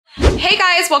Hey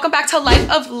guys, welcome back to Life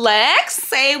of Lex.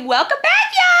 Say welcome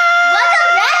back, y'all.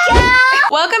 Welcome back, y'all.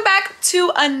 Welcome back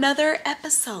to another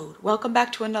episode. Welcome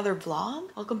back to another vlog.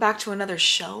 Welcome back to another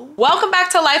show. Welcome back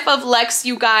to Life of Lex,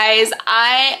 you guys.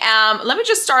 Let me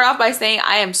just start off by saying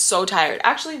I am so tired.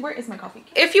 Actually, where is my coffee?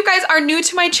 If you guys are new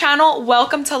to my channel,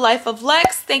 welcome to Life of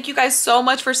Lex. Thank you guys so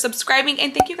much for subscribing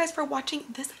and thank you guys for watching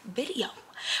this video.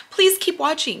 Please keep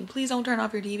watching. Please don't turn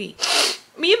off your TV.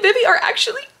 Me and Vivi are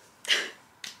actually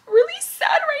really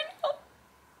sad right now.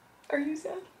 Are you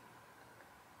sad?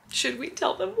 Should we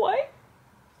tell them why?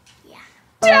 Yeah.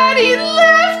 Daddy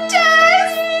left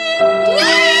us!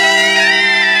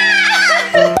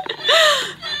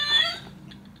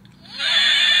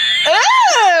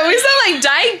 We sound like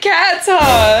dying cats,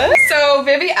 huh? So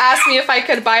Vivi asked me if I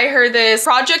could buy her this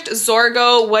Project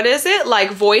Zorgo, what is it?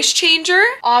 Like voice changer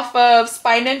off of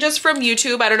Spy Ninjas from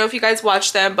YouTube. I don't know if you guys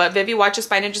watch them, but Vivi watches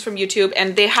Spy Ninjas from YouTube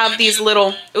and they have these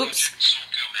little, oops.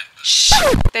 Shh.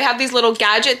 They have these little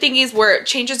gadget thingies where it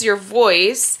changes your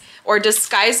voice or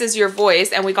disguises your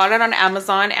voice, and we got it on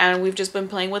Amazon and we've just been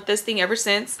playing with this thing ever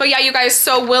since. But yeah, you guys,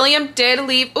 so William did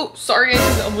leave. Oh, sorry, I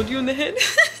just elbowed you in the head.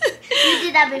 You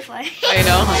did that before. I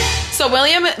know. So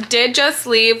William did just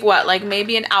leave, what, like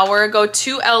maybe an hour ago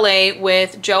to LA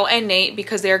with Joe and Nate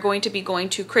because they're going to be going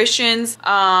to Christian's.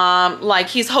 Like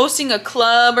he's hosting a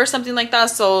club or something like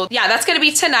that. So yeah, that's gonna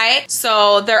be tonight.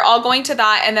 So they're all going to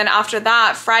that, and then after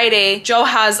that, Friday, Joe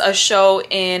has a show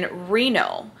in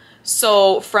Reno.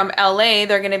 So from LA,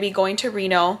 they're gonna be going to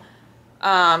Reno.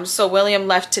 So William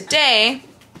left today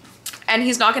and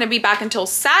he's not gonna be back until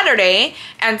Saturday.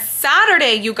 And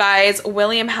Saturday, you guys,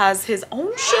 William has his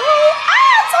own show.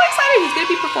 I'm so excited. He's gonna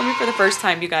be performing for the first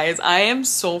time, you guys. I am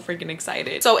so freaking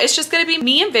excited. So it's just gonna be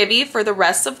me and Vivi for the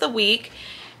rest of the week.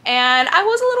 And I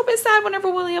was a little bit sad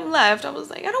whenever William left. I was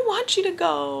like, I don't want you to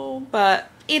go, but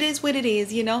it is what it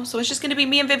is, you know? So it's just gonna be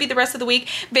me and Vivi the rest of the week.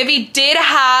 Vivi did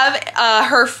have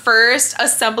her first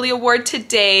assembly award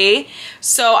today.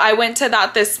 So I went to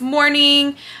that this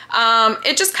morning.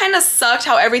 It just kind of sucked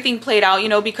how everything played out, you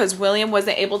know, because William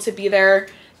wasn't able to be there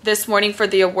this morning for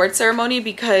the award ceremony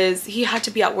because he had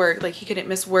to be at work. Like he couldn't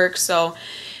miss work. So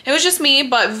it was just me,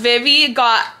 but Vivi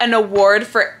got an award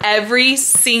for every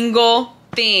single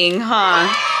thing, huh?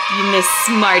 You Miss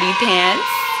Smarty Pants.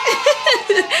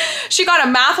 She got a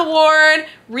math award,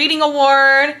 reading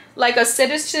award, like a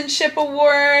citizenship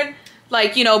award,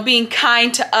 like, you know, being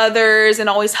kind to others and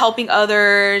always helping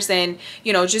others and,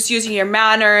 you know, just using your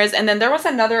manners. And then there was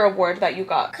another award that you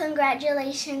got.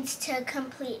 Congratulations to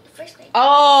complete first grade.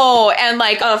 Oh, and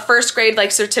like a first grade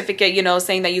like certificate, you know,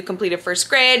 saying that you completed first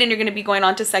grade and you're gonna be going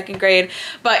on to second grade.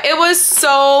 But it was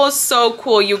so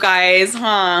cool, you guys,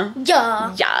 huh?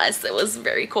 Yeah. Yes, it was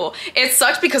very cool. It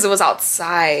sucked because it was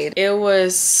outside. It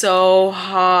was so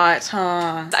hot,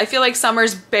 huh? I feel like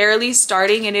summer's barely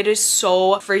starting and it is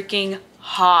so freaking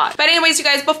hot. But anyways, you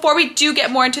guys, before we do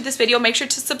get more into this video, make sure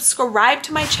to subscribe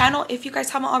to my channel if you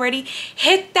guys haven't already.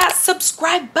 Hit that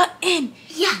subscribe button.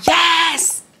 Yeah.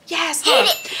 Yes. Yes. Hit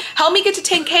it. Help me get to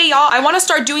 10K, y'all. I want to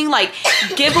start doing like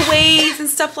giveaways and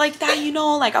stuff like that, you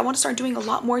know? Like I want to start doing a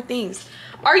lot more things.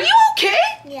 Are you okay?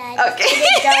 Yeah, I just okay. did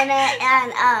a donut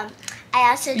and I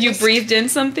also You breathed in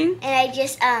something? And I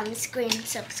just screamed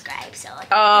subscribe, so like,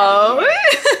 oh.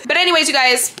 But anyways, you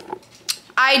guys,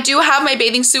 I do have my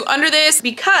bathing suit under this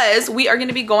because we are going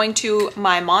to be going to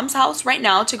my mom's house right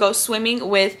now to go swimming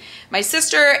with my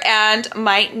sister and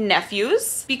my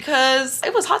nephews because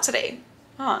it was hot today.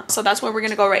 Huh. So that's where we're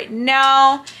going to go right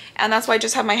now. And that's why I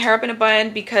just have my hair up in a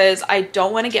bun because I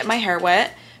don't want to get my hair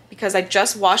wet because I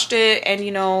just washed it. And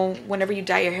you know, whenever you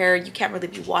dye your hair, you can't really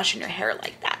be washing your hair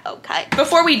like that. Okay.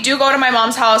 Before we do go to my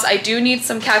mom's house, I do need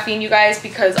some caffeine, you guys,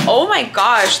 because oh my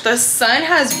gosh, the sun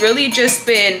has really just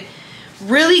been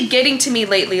really getting to me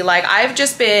lately. Like I've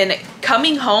just been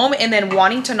coming home and then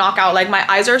wanting to knock out. Like my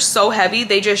eyes are so heavy,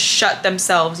 they just shut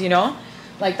themselves, you know?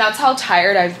 Like that's how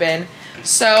tired I've been.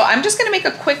 So I'm just gonna make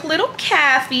a quick little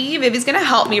cafe. Vivi's gonna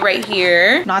help me right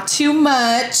here. Not too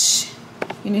much.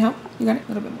 You need help? You got it? A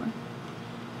little bit more.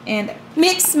 And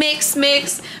mix, mix,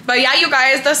 mix. But yeah, you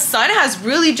guys, the sun has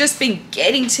really just been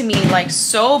getting to me like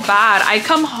so bad. I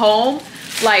come home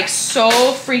like so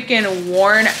freaking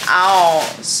worn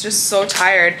out. It's just so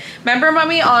tired. Remember,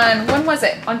 mommy, on when was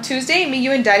it? On Tuesday, me,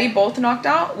 you, and daddy both knocked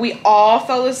out. We all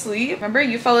fell asleep. Remember,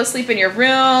 you fell asleep in your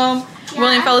room. Yeah.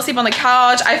 William fell asleep on the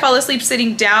couch. I fell asleep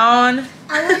sitting down.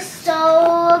 I was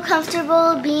so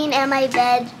comfortable being in my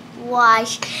bed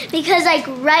washed because like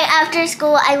right after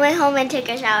school I went home and took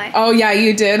a shower. Oh yeah,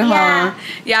 you did, huh?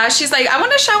 Yeah, she's like, I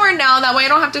want to shower now, that way I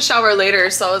don't have to shower later.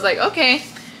 So I was like, okay.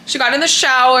 She got in the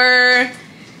shower,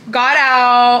 got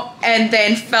out, and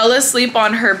then fell asleep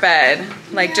on her bed.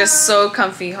 Like, just so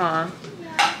comfy, huh?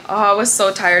 Oh, I was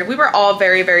so tired. We were all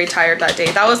very, very tired that day.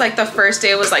 That was like the first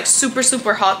day. It was like super,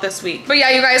 super hot this week. But yeah,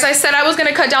 you guys, I said I was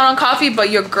gonna cut down on coffee, but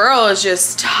your girl is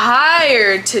just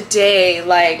tired today.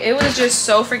 Like, it was just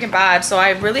so freaking bad. So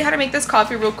I really had to make this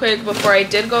coffee real quick before I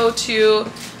did go to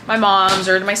my mom's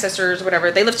or my sisters or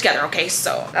whatever. They live together, okay?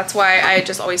 So that's why I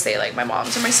just always say like my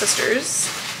mom's or my sisters.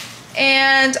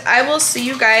 And I will see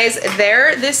you guys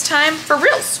there this time for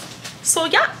reals. So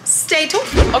yeah, stay tuned.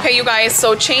 Okay, you guys,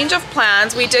 so change of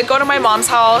plans. We did go to my mom's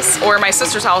house or my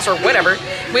sister's house or whatever.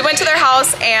 We went to their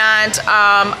house and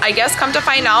I guess come to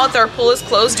find out their pool is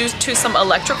closed due to some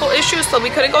electrical issues. So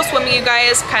we couldn't go swimming, you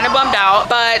guys, kind of bummed out.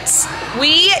 But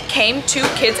we came to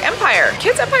Kids Empire.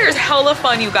 Kids Empire is hella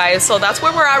fun, you guys. So that's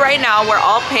where we're at right now. We're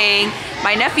all paying.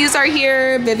 My nephews are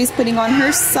here. Vivi's putting on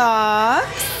her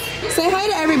socks. Say hi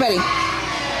to everybody.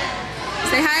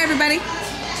 Say hi, everybody.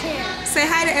 Say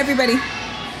hi to everybody.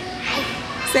 Hi.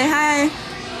 Say hi.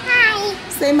 Hi.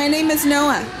 Say, my name is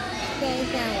Noah.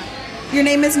 Noah. Your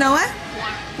name is Noah?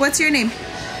 Yeah. What's your name?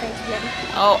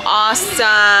 Oh,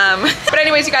 awesome. But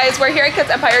anyways, you guys, we're here at Kids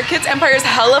Empire. Kids Empire is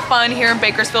hella fun here in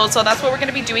Bakersfield, so that's what we're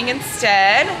gonna be doing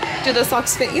instead. Do the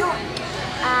socks fit you?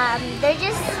 They're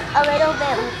just a little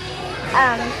bit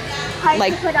hard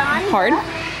like, to put on. Hard?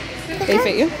 They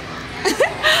fit you?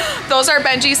 Those are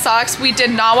Benji's socks. We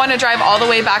did not want to drive all the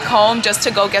way back home just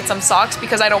to go get some socks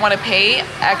because I don't want to pay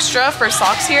extra for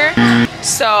socks here.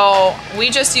 So we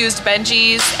just used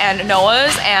Benji's and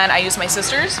Noah's, and I used my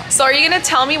sister's. So are you gonna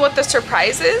tell me what the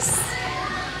surprise is?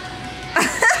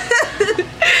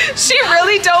 She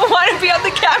really don't want to be on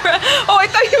the camera. Oh, I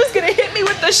thought he was gonna hit me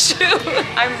with the shoe.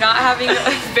 I'm not having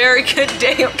a very good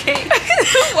day, okay?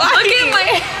 Why? Look at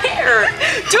my hair.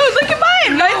 Dude, look at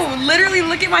mine. No, literally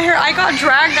look at my hair. I got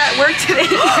dragged at work today.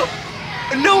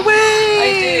 No way.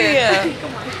 I did.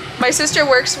 Come on. My sister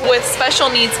works with special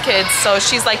needs kids, so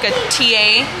she's like a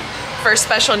TA for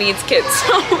special needs kids.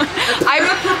 So I'm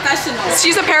a professional.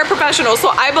 She's a paraprofessional, so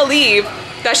I believe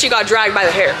that she got dragged by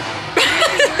the hair.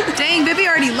 Dang, Vivi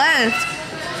already left.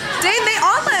 Dang, they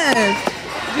all left.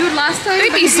 Dude, last time.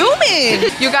 Baby, zoom in.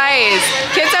 You guys,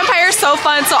 Kids Empire is so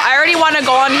fun, so I already want to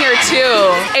go on here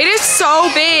too. It is so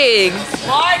big.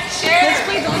 Watch it. Let's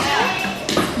play dodgeball.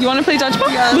 You want to play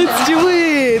dodgeball? Yeah. Let's do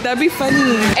it. That'd be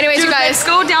funny. Anyways, dude, you guys, let's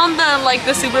go down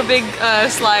the super big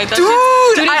slide. That's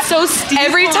dude, it's so steep.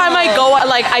 Every time I go,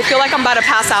 like, I feel like I'm about to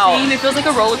pass out. It feels like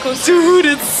a roller coaster. Dude,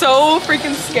 it's so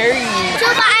freaking scary. So,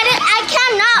 but I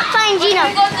cannot find Gino.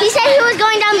 He said he was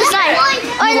going down the slide.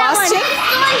 You lost him?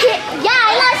 Yeah,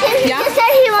 I lost him. Yeah? He just said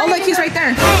he wanted. Oh, look, he's right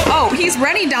there. Oh, he's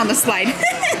running down the slide.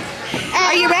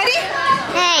 Are you ready?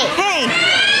 Hey. Hey.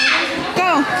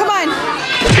 Go. Come on.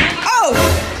 Oh.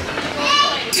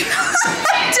 Dude,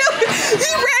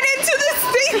 he ran into this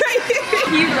thing right here.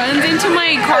 He runs into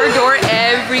my car door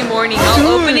every morning.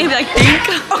 I'll open it and be like, think.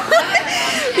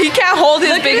 He can't hold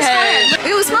his Look big at his head.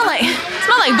 It smell like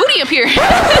booty up here.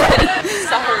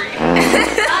 Sorry.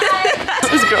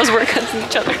 Those girls were cussing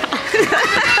each other out.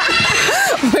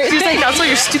 She was like, that's all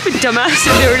your stupid dumbass,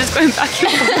 and they were just going back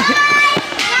and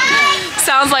forth.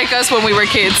 Sounds like us when we were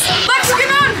kids. Lex, get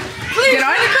on! Please, Get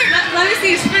on? really quick. Let me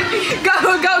see, spin me. Go,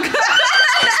 go, go.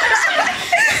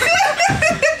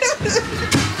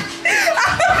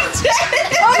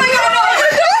 Oh my god, no!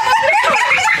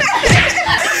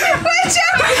 Watch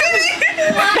out, baby!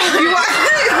 You want?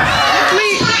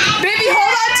 Wait, baby,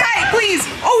 hold on tight, please.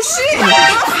 Oh shit!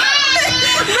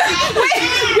 Wait!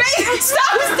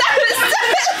 Stop!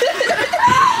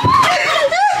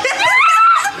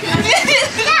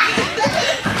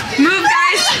 Move,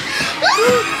 guys!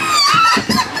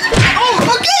 Oh,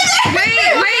 okay.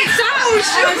 Wait, stop! Oh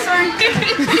shit!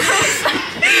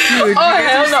 Oh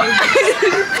hell no!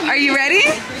 Are you ready?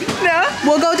 No.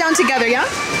 We'll go down together, yeah?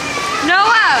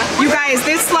 Noah! You guys,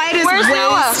 this slide is Where's way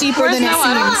Noah? steeper Where's than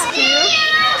Noah? it seems.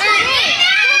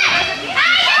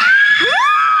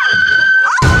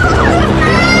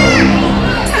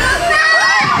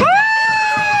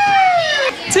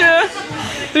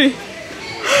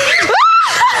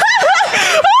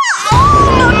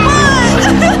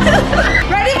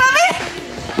 Ready, mommy?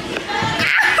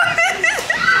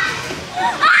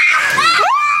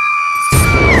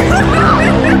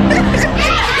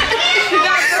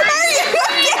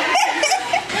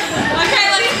 Okay,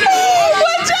 let's go.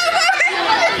 Watch out, mommy.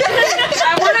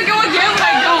 I want to go again when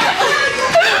I go.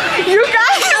 You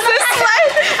guys, this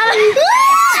slide.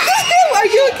 Are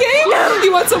you okay? No.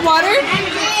 You want some water?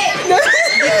 No.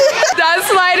 That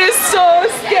slide is so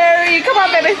scary. Come on,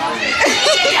 baby.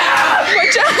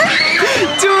 Watch out.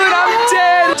 Dude, I'm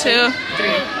dead. 2,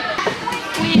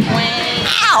 3.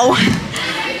 Ow!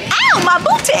 Ow, my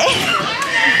booty!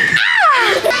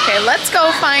 Okay, let's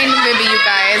go find Vivi, you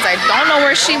guys. I don't know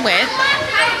where she went.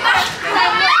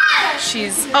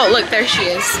 Oh, look, there she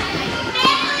is.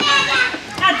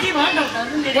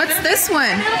 What's this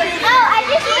one? Oh, I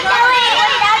just went that way.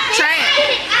 Try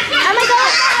it. I'm gonna go.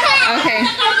 Okay.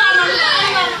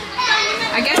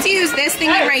 I guess you use this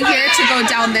thingy right here to go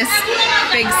down this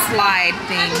big slide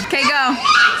thing. Okay, go.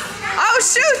 Oh,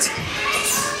 shoot!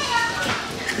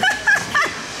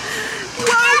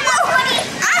 Whoa!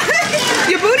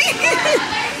 Your booty?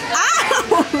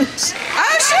 Ouch!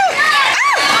 Oh, shoot!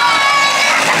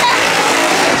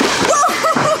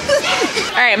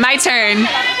 All right, my turn.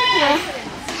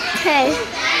 Okay.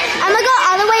 I'm gonna go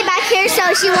all the way back here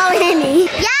so she won't hit me.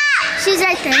 Yeah! She's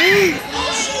right there.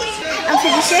 I'm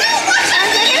pretty sure.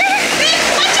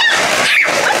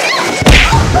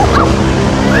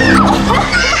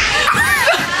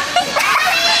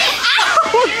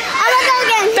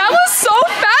 That was so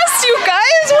fast, you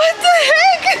guys. What the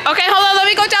heck? Okay, hold on. Let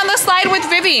me go down the slide with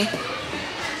Vivi.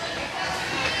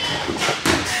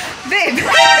 Viv.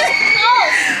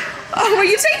 Oh, were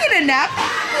you taking a nap?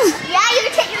 Yeah, you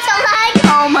were taking so long.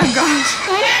 Oh my gosh.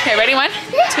 Okay, ready? 1, 2.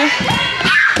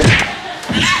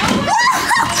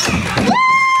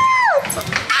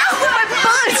 Ow, my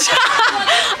butt.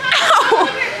 Ow.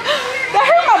 That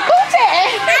hurt my booty.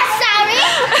 I'm sorry.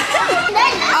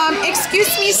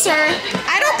 Excuse me, sir.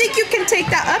 I don't think you can take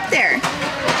that up there.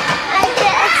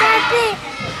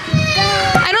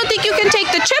 I don't think you can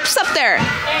take the chips up there.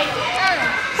 Hey,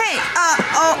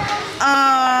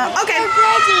 okay.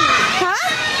 Huh?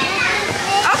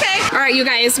 Okay. All right, you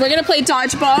guys, we're gonna play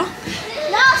dodgeball.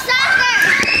 No,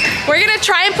 soccer. We're gonna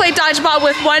try and play dodgeball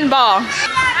with one ball.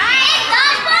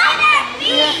 Dodgeball?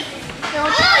 Yeah. Oh,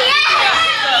 yeah.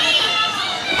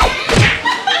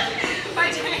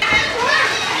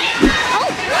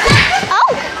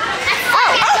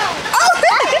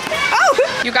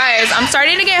 You guys, I'm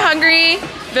starting to get hungry.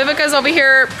 Vivica's over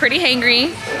here pretty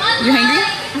hangry. You hangry?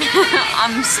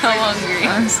 I'm so hungry.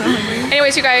 I'm so hungry.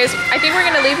 Anyways, you guys, I think we're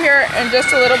gonna leave here in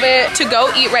just a little bit to go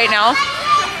eat right now.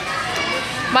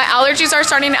 My allergies are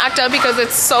starting to act up because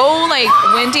it's so like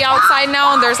windy outside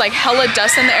now and there's like hella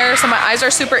dust in the air, so my eyes are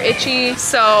super itchy.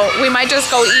 So we might just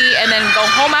go eat and then go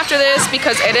home after this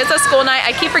because it is a school night.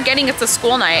 I keep forgetting it's a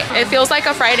school night. It feels like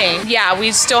a Friday. Yeah,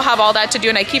 we still have all that to do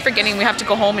and I keep forgetting we have to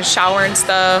go home and shower and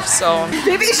stuff, so.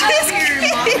 Baby's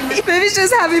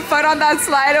just having fun on that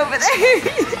slide over there.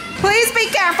 Please be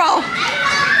careful.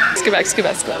 Scoot back, scoot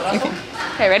back, scoot back. Okay.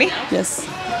 Okay, ready? Yes.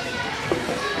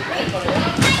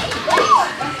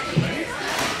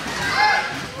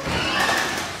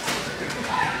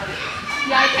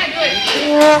 Yeah, I can't do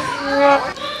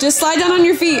it. Just slide down on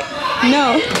your feet.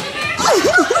 No.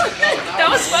 That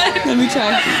was fun. Let me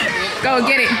try. Go,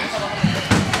 get it.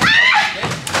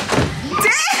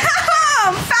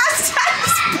 Damn! Fast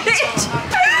ass bitch!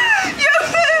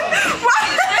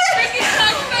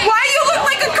 Why you look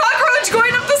like a cockroach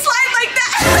going up the slide like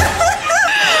that?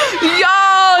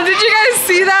 Yo, did you guys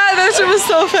see that? That shit was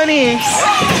so funny.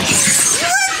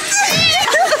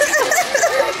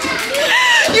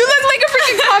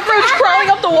 Cockroach crawling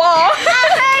up the wall.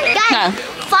 Guys,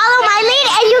 follow my lead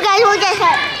and you guys will get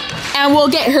hurt. And we'll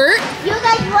get hurt? You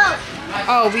guys won't.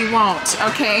 Oh, we won't.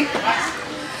 Okay.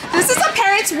 This is a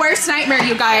parent's worst nightmare,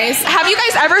 you guys. Have you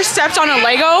guys ever stepped on a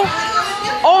Lego?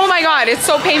 Oh my God, it's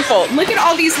so painful. Look at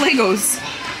all these Legos.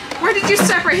 Where did you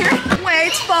step? Right here?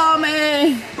 Wait for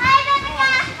me. Hi,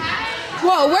 Vivica.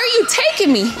 Whoa, where are you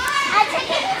taking me? I'm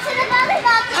taking you to the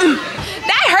volleyball.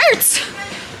 That hurts.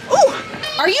 Ooh.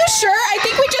 Are you sure? I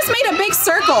think we just made a big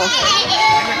circle.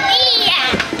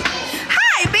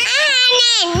 Hi, baby.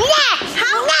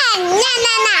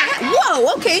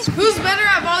 Whoa, okay. Who's better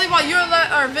at volleyball, you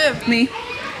or Viv? Me.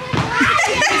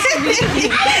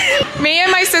 Me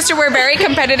and my sister were very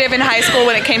competitive in high school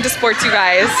when it came to sports, you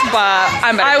guys, but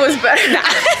I'm better. I was better.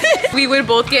 We would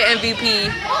both get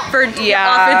MVP for offense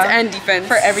and defense.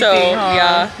 For everything. So,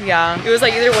 yeah. Yeah. It was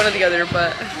like either one or the other,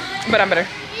 but I'm better.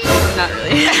 not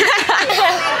really.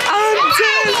 I'm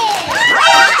dead.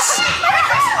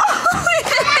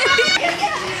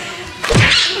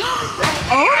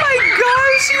 Oh my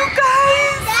gosh, you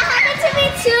guys. That happened to me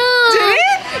too. Did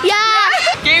it? Yeah.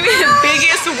 Gave me the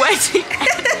biggest wedgie.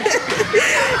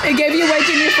 It gave you a wedge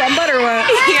in your front butt or what?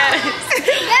 Yes.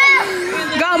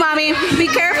 Go, mommy. Be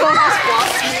careful.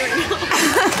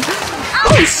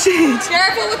 Oh, shit.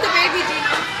 Careful with the baby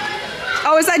Gino.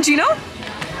 Oh, is that Gino?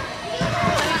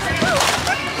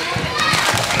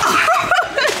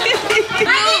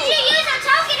 Why did you use a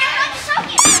token? I'm not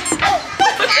choking.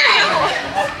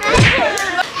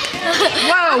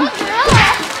 Whoa. Go.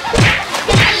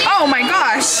 Oh my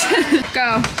gosh.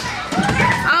 Go.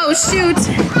 Oh shoot.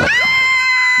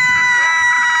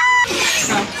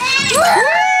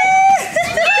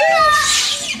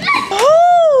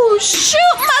 Oh shoot,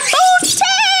 my booty!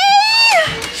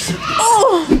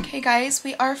 Oh. Okay guys,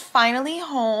 we are finally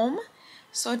home.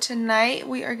 So tonight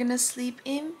we are gonna sleep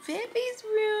in Vivi's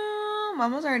room.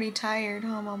 Mama's already tired,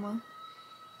 huh, Mama?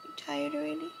 You tired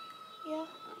already? Yeah.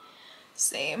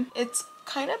 Same. It's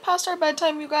kind of past our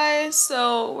bedtime, you guys.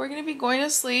 So we're gonna be going to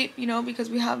sleep, you know, because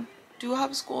we do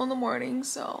have school in the morning.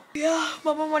 So yeah,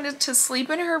 Mama wanted to sleep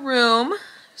in her room.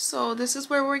 So this is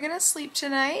where we're gonna sleep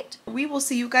tonight. We will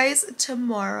see you guys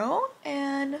tomorrow,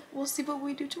 and we'll see what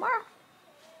we do tomorrow.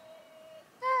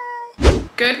 Bye.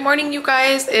 Good morning, you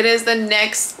guys. It is the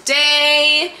next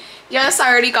day. Yes,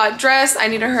 I already got dressed. I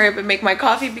need to hurry up and make my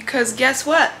coffee because guess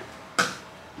what?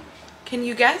 Can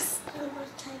you guess?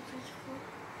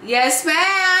 Yes,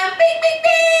 ma'am. Bing, bing,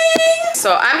 bing.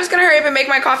 So I'm just gonna hurry up and make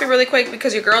my coffee really quick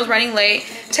because your girl's running late.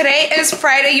 Today is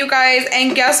Friday, you guys,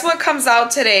 and guess what comes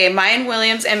out today? Mine,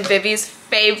 Williams, and Vivi's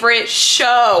favorite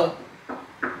show.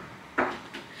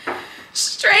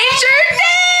 Stranger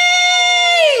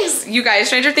Things! You guys,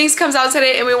 Stranger Things comes out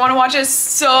today and we want to watch it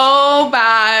so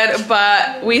bad,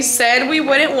 but we said we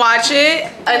wouldn't watch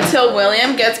it until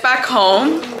William gets back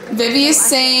home. Vivi is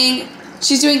saying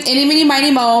she's doing Itty Meeny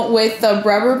Miny Mo with the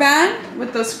rubber band,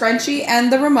 with the scrunchie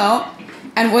and the remote.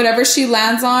 And whatever she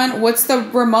lands on, what's the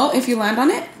remote if you land on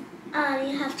it?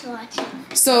 You have to watch it.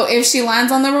 So if she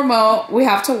lands on the remote, we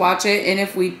have to watch it. And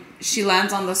if she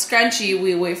lands on the scrunchie,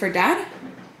 we wait for Dad?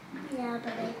 Yeah,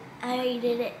 but I already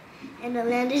did it. And it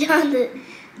landed on the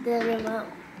remote.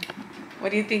 What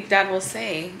do you think Dad will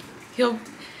say? He'll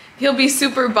be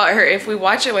super butthurt if we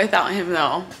watch it without him,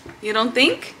 though. You don't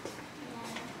think?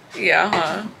 Yeah,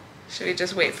 huh? Should we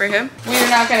just wait for him? We're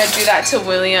not gonna do that to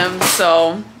William,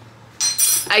 so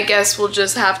I guess we'll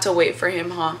just have to wait for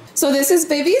him, huh? So this is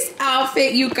Vivi's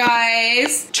outfit, you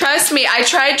guys. Trust me, I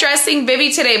tried dressing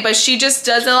Vivi today, but she just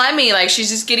doesn't let me. Like, she's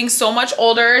just getting so much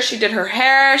older. She did her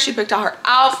hair, she picked out her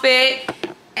outfit,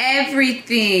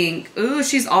 everything. Ooh,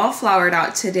 she's all flowered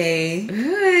out today.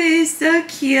 Ooh, so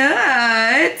cute.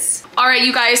 All right,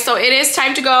 you guys, so it is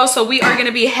time to go. So we are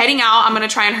gonna be heading out. I'm gonna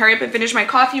try and hurry up and finish my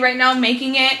coffee right now,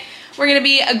 making it. We're gonna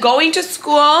be going to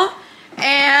school.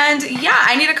 And yeah,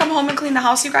 I need to come home and clean the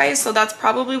house, you guys. So that's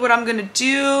probably what I'm gonna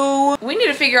do. We need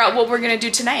to figure out what we're gonna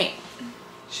do tonight.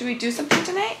 Should we do something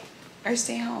tonight or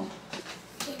stay home?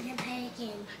 Kids Empire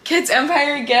again. Kids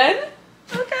Empire again?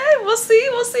 Okay, we'll see,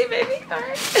 baby. All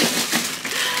right.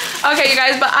 Okay, you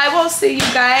guys, but I will see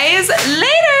you guys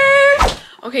later.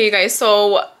 Okay, you guys,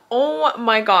 so oh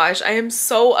my gosh, I am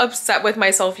so upset with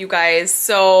myself, you guys.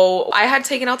 So I had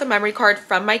taken out the memory card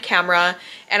from my camera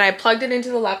and I plugged it into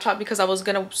the laptop because I was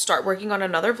gonna start working on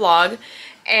another vlog.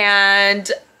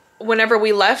 And whenever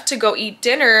we left to go eat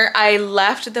dinner, I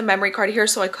left the memory card here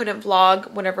so I couldn't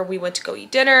vlog whenever we went to go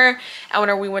eat dinner and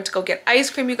whenever we went to go get ice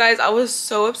cream, you guys. I was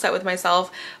so upset with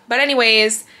myself. But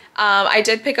anyways, I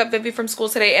did pick up Vivi from school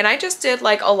today and I just did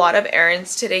like a lot of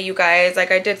errands today, you guys.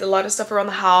 Like I did a lot of stuff around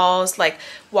the house, like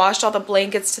washed all the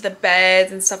blankets to the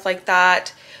beds and stuff like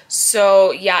that.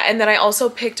 So yeah, and then I also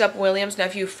picked up William's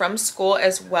nephew from school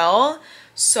as well.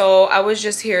 So I was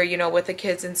just here, you know, with the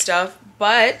kids and stuff.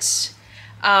 But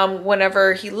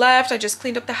whenever he left, I just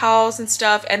cleaned up the house and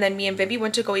stuff, and then me and Vivi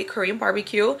went to go eat Korean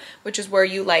barbecue, which is where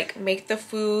you like make the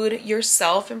food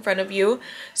yourself in front of you.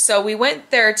 So we went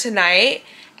there tonight,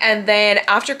 and then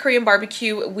after Korean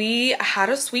barbecue we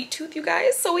had a sweet tooth, you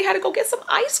guys, so we had to go get some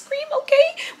ice cream.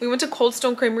 Okay, we went to Cold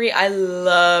Stone Creamery. I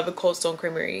love Cold Stone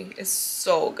Creamery. It's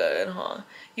so good, huh?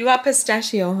 You got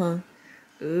pistachio,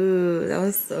 huh? Ooh, that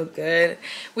was so good.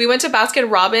 We went to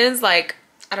Baskin Robbins like,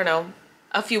 I don't know,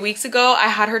 a few weeks ago. I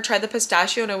had her try the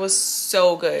pistachio and it was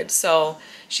so good. So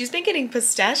she's been getting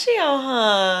pistachio,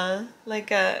 huh?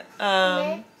 Like a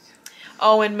mint.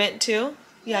 Oh, and mint too?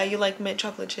 Yeah, you like mint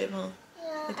chocolate chip, huh?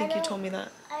 Yeah, I think you told me that.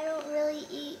 I don't really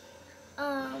eat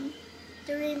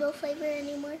the rainbow flavor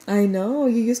anymore. I know,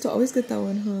 you used to always get that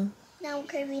one, huh? Now I'm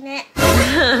craving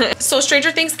it. So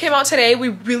Stranger Things came out today. We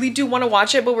really do want to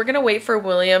watch it, but we're gonna wait for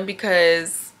William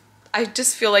because I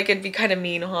just feel like it'd be kind of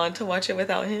mean, huh, to watch it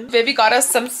without him. Vivi got us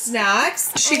some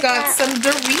snacks. She got some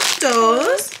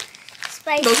Doritos.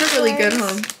 Spicy Those are really good,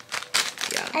 huh?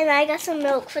 Yeah. And I got some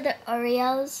milk for the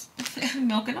Oreos.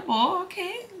 Milk in a bowl,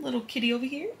 okay. Little kitty over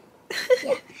here.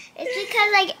 Yeah. It's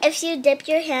because, like, if you dip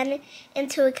your hand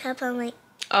into a cup, I'm like...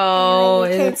 Oh,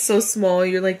 and it's so small.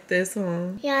 You're like this, huh?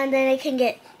 Yeah, and then it can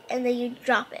get and then you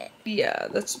drop it. Yeah,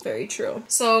 that's very true.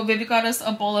 So Vivi got us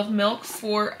a bowl of milk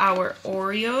for our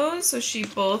Oreos. So she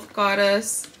both got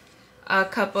us a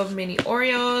cup of mini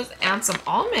Oreos and some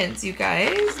almonds, you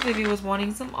guys. Vivi was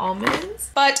wanting some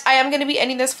almonds. But I am going to be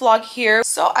ending this vlog here.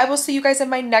 So I will see you guys in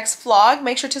my next vlog.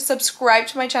 Make sure to subscribe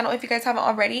to my channel if you guys haven't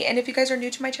already. And if you guys are new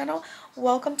to my channel,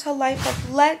 welcome to Life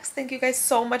of Lex. Thank you guys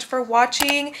so much for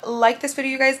watching. Like this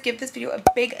video, you guys. Give this video a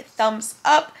big thumbs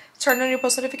up. Turn on your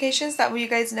post notifications. That way you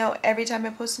guys know every time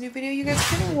I post a new video, you guys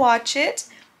can watch it.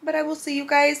 But I will see you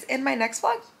guys in my next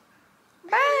vlog.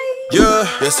 Bye. Yeah,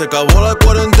 ya se acabó la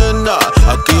cuarentena.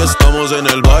 Aquí estamos en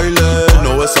el baile.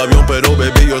 No es avión, pero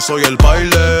baby, yo soy el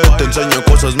pilot. Te enseño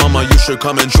cosas, mama, you should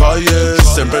come and try it.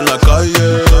 Siempre en la calle.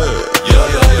 Yeah,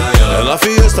 yeah, yeah, yeah. En la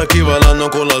fiesta aquí bailando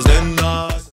con las nenas.